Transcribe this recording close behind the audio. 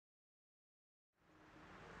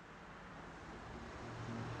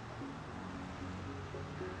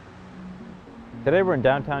Today we're in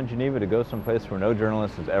downtown Geneva to go someplace where no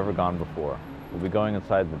journalist has ever gone before. We'll be going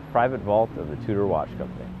inside the private vault of the Tudor Watch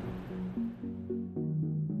Company.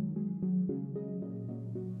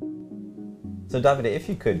 So Davide, if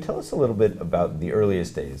you could, tell us a little bit about the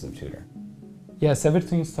earliest days of Tudor. Yes,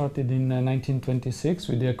 everything started in 1926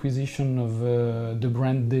 with the acquisition of the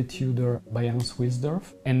brand De Tudor by Hans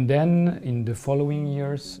Wilsdorf. And then in the following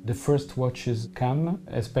years, the first watches come,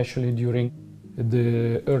 especially during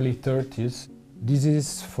the early 30s. This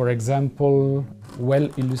is, for example, well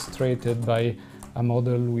illustrated by a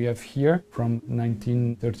model we have here from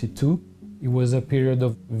 1932. It was a period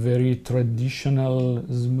of very traditional,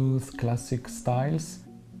 smooth, classic styles.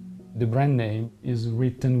 The brand name is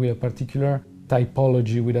written with a particular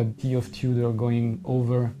typology with a T of Tudor going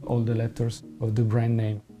over all the letters of the brand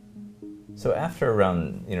name. So after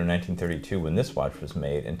around 1932, when this watch was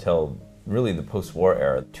made, until really the post-war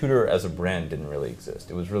era, Tudor as a brand didn't really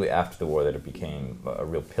exist. It was really after the war that it became a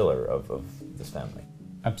real pillar of this family.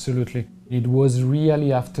 Absolutely. It was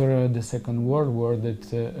really after the Second World War that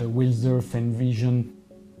Wilsdorf envisioned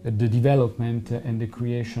the development and the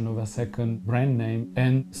creation of a second brand name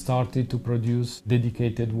and started to produce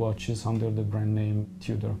dedicated watches under the brand name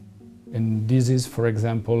Tudor. And this is, for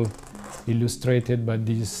example, illustrated by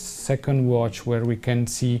this second watch where we can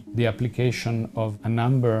see the application of a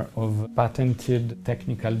number of patented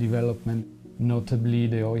technical development, notably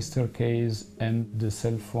the oyster case and the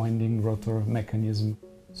self-winding rotor mechanism.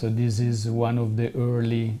 So this is one of the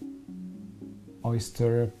early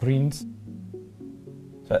oyster prints.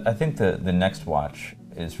 So I think the next watch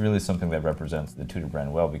is really something that represents the Tudor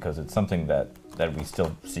brand well, because it's something that we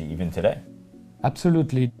still see even today.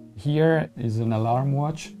 Absolutely. Here is an alarm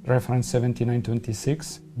watch, reference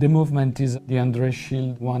 7926. The movement is the André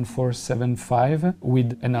Schild 1475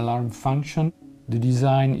 with an alarm function. The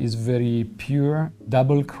design is very pure,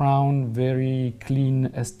 double crown, very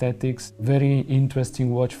clean aesthetics, very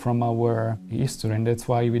interesting watch from our history, and that's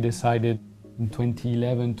why we decided in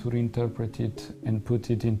 2011 to reinterpret it and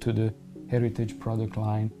put it into the heritage product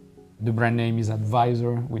line. The brand name is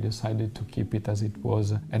Advisor. We decided to keep it as it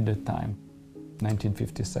was at the time,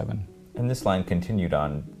 1957. And this line continued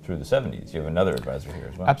on through the 70s. You have another Advisor here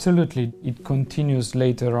as well. Absolutely. It continues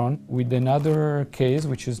later on with another case,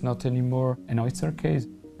 which is not anymore an oyster case.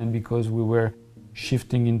 And because we were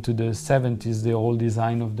shifting into the 70s, the whole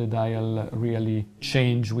design of the dial really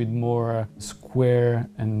changed with more square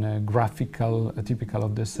and graphical, typical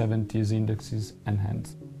of the 70s indexes and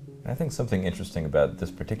hands. I think something interesting about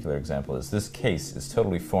this particular example is this case is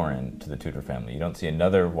totally foreign to the Tudor family. You don't see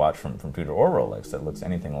another watch from Tudor or Rolex that looks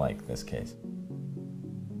anything like this case.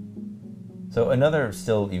 So another,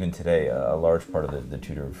 still even today, a large part of the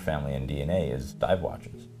Tudor family and DNA is dive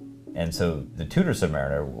watches. And so the Tudor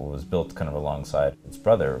Submariner was built kind of alongside its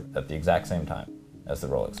brother at the exact same time as the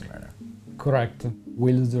Rolex Submariner. Correct.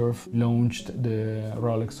 Wilsdorf launched the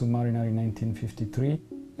Rolex Submariner in 1953.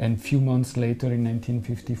 And a few months later, in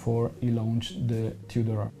 1954, he launched the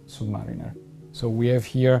Tudor Submariner. So we have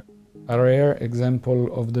here a rare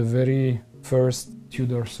example of the very first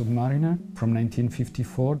Tudor Submariner from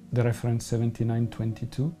 1954, the reference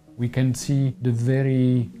 7922. We can see the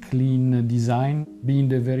very clean design being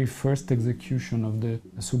the very first execution of the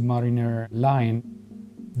Submariner line.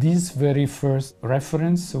 This very first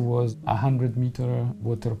reference was 100-meter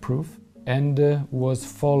waterproof and was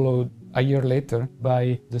followed a year later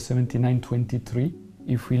by the 7923.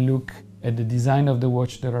 If we look at the design of the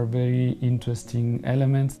watch, there are very interesting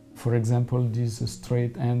elements. For example, these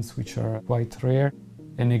straight ends, which are quite rare.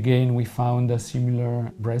 And again, we found a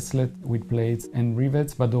similar bracelet with plates and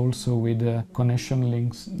rivets, but also with connection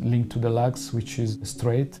links linked to the lugs, which is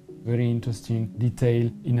straight. Very interesting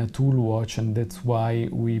detail in a tool watch, and that's why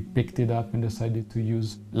we picked it up and decided to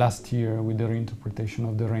use last year with the reinterpretation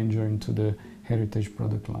of the Ranger into the heritage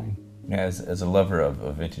product line. As a lover of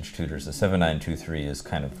vintage Tudors, the 7923 is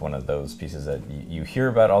kind of one of those pieces that you hear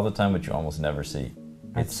about all the time, but you almost never see.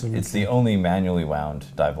 It's the only manually wound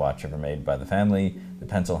dive watch ever made by the family. The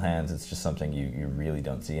pencil hands, it's just something you really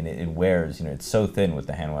don't see. And it wears, it's so thin with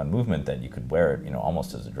the hand wound movement that you could wear it,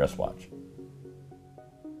 almost as a dress watch.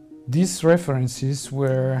 These references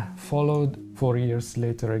were followed 4 years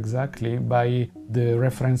later exactly by the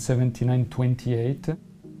reference 7928.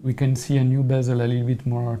 We can see a new bezel, a little bit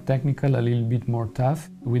more technical, a little bit more tough,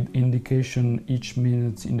 with indication each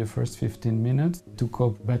minute in the first 15 minutes to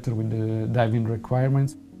cope better with the diving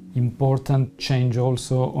requirements. Important change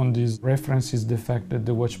also on this reference is the fact that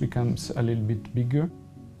the watch becomes a little bit bigger. It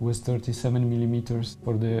was 37 millimeters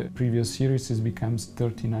for the previous series, it becomes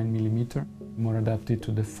 39 millimeter, more adapted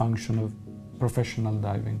to the function of professional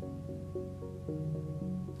diving.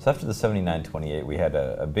 So after the 7928, we had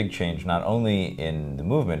a big change not only in the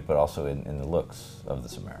movement, but also in the looks of the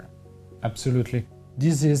Submariner. Absolutely.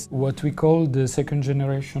 This is what we call the second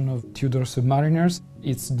generation of Tudor submariners.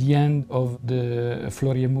 It's the end of the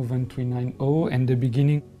Flourier movement 390 and the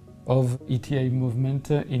beginning of ETA movement,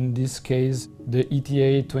 in this case the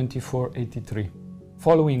ETA 2483.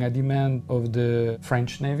 Following a demand of the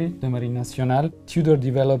French Navy, the Marine Nationale, Tudor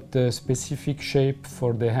developed a specific shape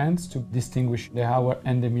for the hands to distinguish the hour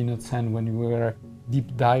and the minute's hand when we were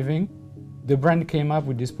deep diving. The brand came up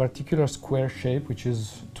with this particular square shape, which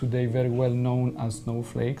is today very well known as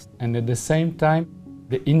snowflakes, and at the same time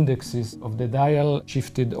the indexes of the dial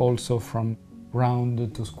shifted also from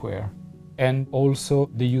round to square. And also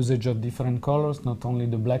the usage of different colors, not only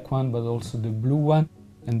the black one but also the blue one.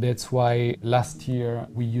 And that's why last year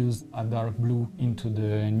we used a dark blue into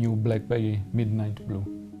the new Black Bay Midnight Blue.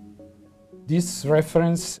 This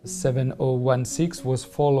reference 7016 was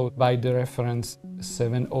followed by the reference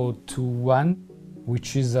 7021,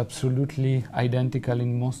 which is absolutely identical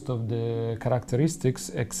in most of the characteristics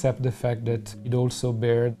except the fact that it also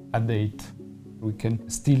bears a date. We can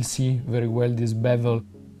still see very well this bevel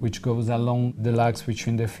which goes along the lugs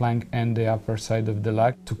between the flank and the upper side of the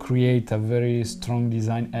lug to create a very strong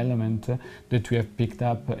design element that we have picked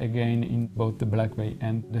up again in both the Black Bay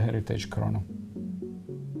and the Heritage Chrono.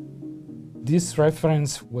 This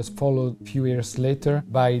reference was followed a few years later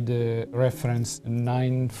by the reference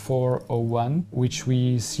 9401, which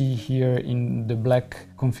we see here in the black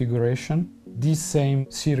configuration. This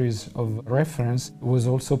same series of reference was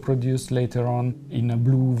also produced later on in a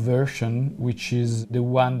blue version, which is the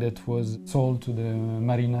one that was sold to the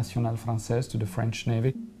Marine Nationale Française, to the French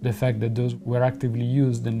Navy. The fact that those were actively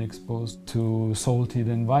used and exposed to salted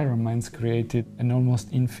environments created an almost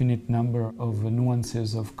infinite number of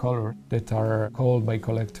nuances of color that are called by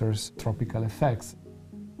collectors tropical effects.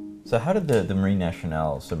 So how did the Marine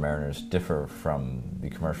Nationale submariners differ from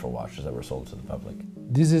the commercial watches that were sold to the public?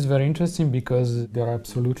 This is very interesting because they are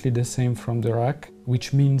absolutely the same from the rack,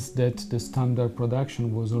 which means that the standard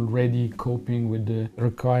production was already coping with the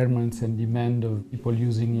requirements and demand of people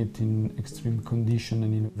using it in extreme condition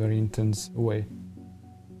and in a very intense way.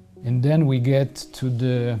 And then we get to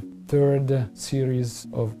the third series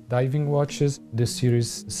of diving watches, the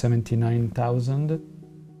series 79,000.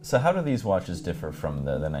 So how do these watches differ from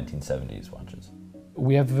the 1970s watches?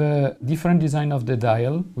 We have a different design of the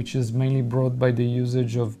dial, which is mainly brought by the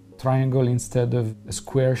usage of triangle instead of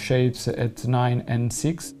square shapes at 9 and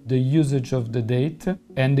 6, the usage of the date,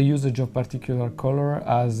 and the usage of particular color,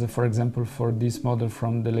 as for example for this model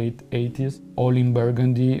from the late 80s, all in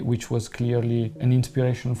burgundy, which was clearly an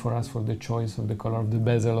inspiration for us for the choice of the color of the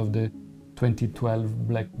bezel of the 2012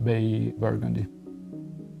 Black Bay burgundy.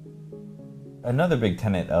 Another big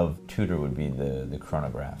tenet of Tudor would be the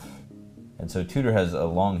chronograph. And so Tudor has a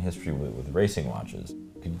long history with racing watches.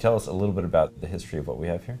 Could you tell us a little bit about the history of what we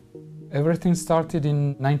have here? Everything started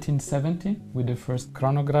in 1970 with the first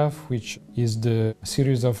chronograph, which is the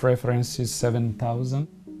series of references 7000.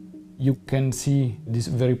 You can see these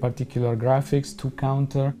very particular graphics, two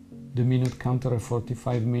counter, the minute counter of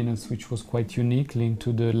 45 minutes, which was quite unique, linked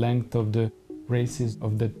to the length of the races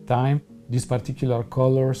of that time. These particular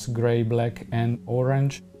colors, gray, black and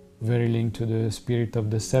orange, very linked to the spirit of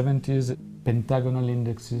the 70s. Pentagonal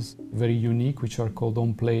indexes, very unique, which are called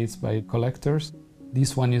on plates by collectors.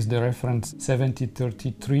 This one is the reference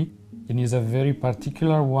 7033 and is a very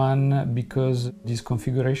particular one because this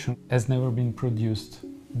configuration has never been produced.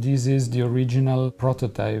 This is the original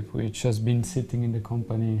prototype, which has been sitting in the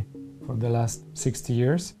company for the last 60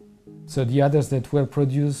 years. So the others that were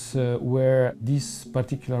produced were this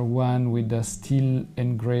particular one with a steel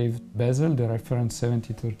engraved bezel, the reference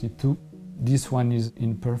 7032. This one is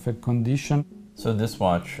in perfect condition. So this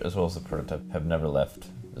watch, as well as the prototype, have never left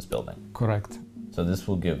this building? Correct. So this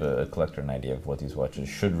will give a collector an idea of what these watches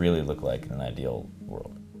should really look like in an ideal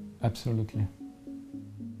world. Absolutely.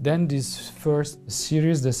 Then this first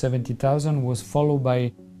series, the 70,000, was followed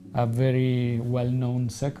by a very well-known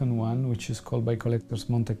second one, which is called by collectors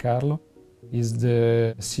Monte Carlo, is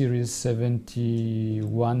the series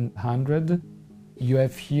 7100. You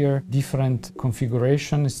have here different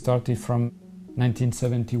configurations, started from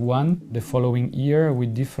 1971, the following year,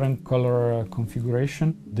 with different color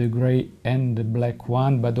configuration, the gray and the black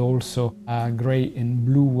one, but also a gray and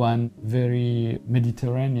blue one, very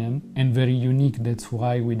Mediterranean and very unique. That's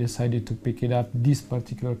why we decided to pick it up, this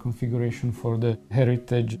particular configuration, for the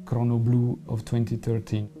Heritage Chrono Blue of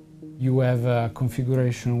 2013. you have a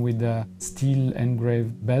configuration with a steel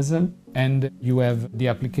engraved bezel, and you have the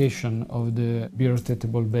application of the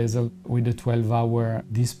birotatable bezel with a 12-hour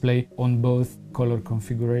display on both color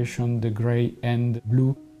configuration, the gray and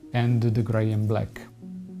blue, and the gray and black.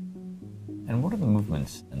 And what are the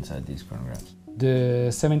movements inside these chronographs? The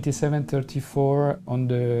 7734 on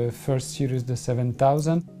the first series, the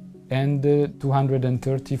 7000, and the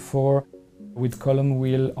 234 with column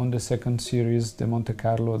wheel on the second series, the Monte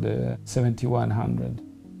Carlo, the 7100.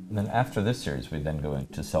 And then after this series, we then go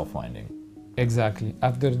into self-winding. Exactly.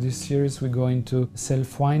 After this series, we go into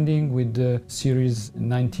self-winding with the series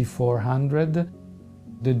 9400.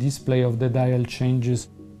 The display of the dial changes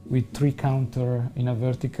with 3 counter in a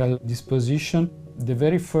vertical disposition. The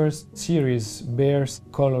very first series bears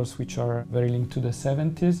colors which are very linked to the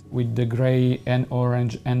 70s, with the gray and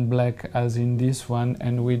orange and black as in this one,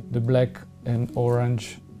 and with the black and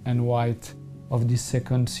orange and white of this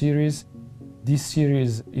second series. This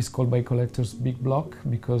series is called by collectors Big Block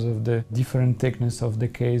because of the different thickness of the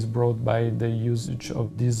case brought by the usage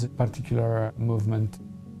of this particular movement.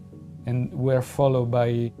 And we're followed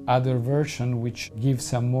by other version which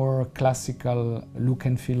gives a more classical look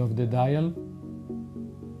and feel of the dial.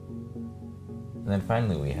 And then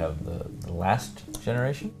finally we have the last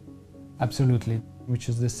generation? Absolutely, which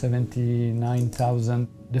is the 79,000.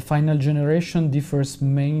 The final generation differs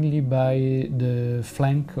mainly by the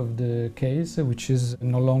flank of the case, which is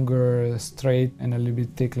no longer straight and a little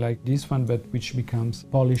bit thick like this one, but which becomes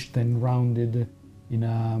polished and rounded in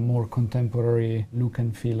a more contemporary look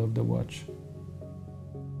and feel of the watch.